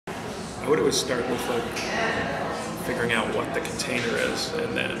I would always start with like figuring out what the container is,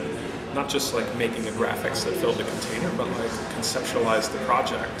 and then not just like making the graphics that fill the container, but like conceptualize the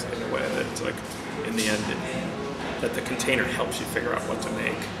project in a way that like in the end that the container helps you figure out what to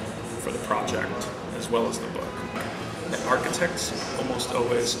make for the project as well as the book. The architects almost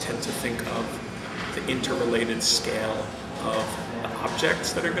always tend to think of the interrelated scale of the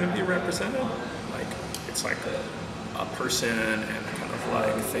objects that are going to be represented. Like it's like a person and a kind of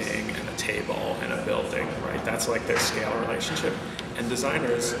like thing and a table and a building, right? That's like their scale relationship. And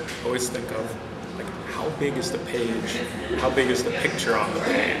designers always think of like how big is the page? How big is the picture on the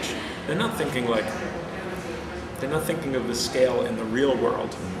page? They're not thinking of the scale in the real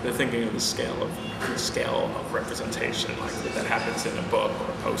world. They're thinking of the scale of representation, like that happens in a book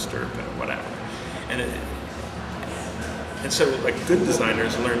or a poster or whatever. And so like good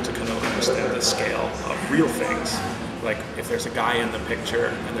designers learn to kind of understand the scale of real things. Like if there's a guy in the picture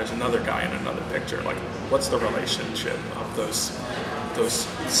and there's another guy in another picture, like what's the relationship of those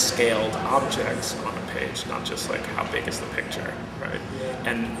scaled objects on a page, not just like how big is the picture, right?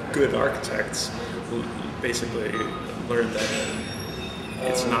 And good architects basically learn that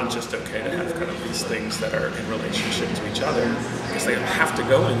it's not just okay to have kind of these things that are in relationship to each other, because they have to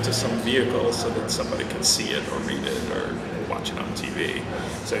go into some vehicle so that somebody can see it or read it or watch it on TV.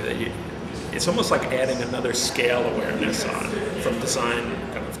 So that it's almost like adding another scale awareness on from design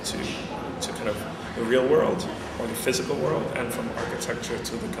kind of to kind of the real world or the physical world, and from architecture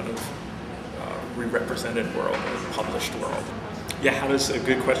to the kind of re-represented world or published world. Yeah, how does, a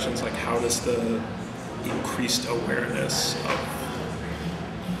good question is like, how does the increased awareness of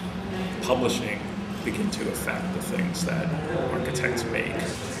publishing begin to affect the things that architects make?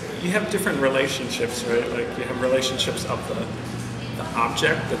 You have different relationships, right? Like you have relationships of the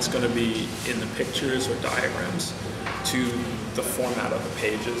object that's going to be in the pictures or diagrams to the format of the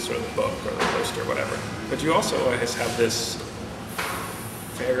pages or the book or the poster or whatever. But you also always have this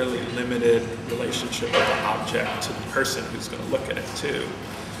fairly limited relationship of the object to the person who's going to look at it too.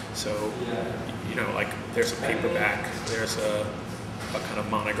 So, you know, like there's a paperback, there's a kind of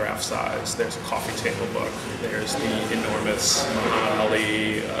monograph size, there's a coffee table book, there's the enormous Muhammad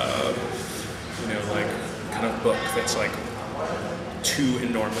Ali, you know, like kind of book that's like too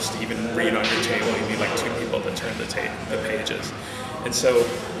enormous to even read on your table. You need like two people to turn the pages. And so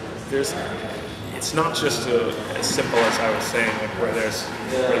it's not just as simple as I was saying, like where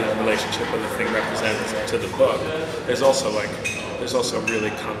the relationship of the thing represents to the book. There's also a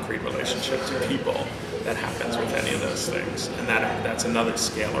really concrete relationship to people that happens with any of those things, and that's another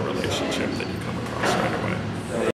scale of relationship that you come across right away.